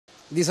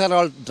These are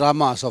all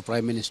dramas of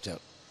Prime Minister.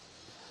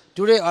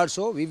 Today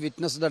also we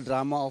witnessed the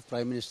drama of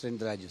Prime Minister in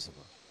the Rajya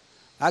Sabha.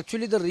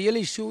 Actually the real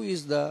issue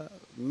is the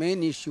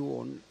main issue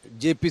on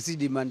JPC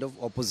demand of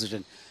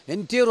opposition.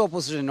 Entire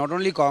opposition, not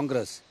only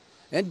Congress,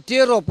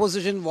 entire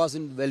opposition was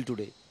in well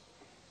today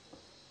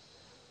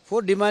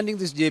for demanding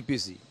this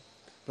JPC.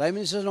 Prime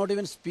Minister is not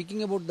even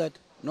speaking about that.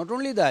 Not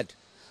only that,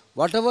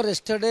 whatever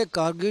yesterday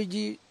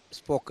Kargilji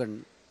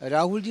spoken,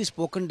 Rahulji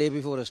spoken day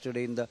before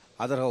yesterday in the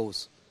other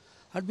house,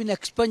 had been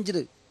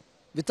expunged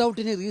without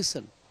any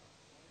reason.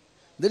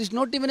 There is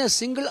not even a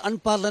single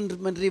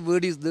unparliamentary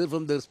word is there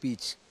from their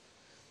speech.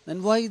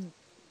 And why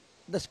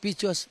the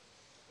speech was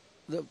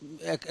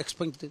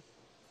expunged?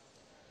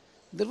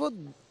 Therefore,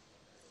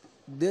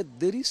 there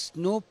is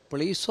no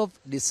place of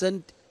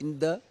dissent in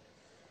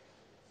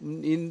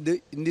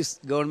this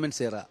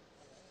government's era.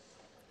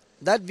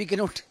 That we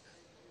cannot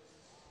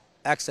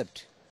accept.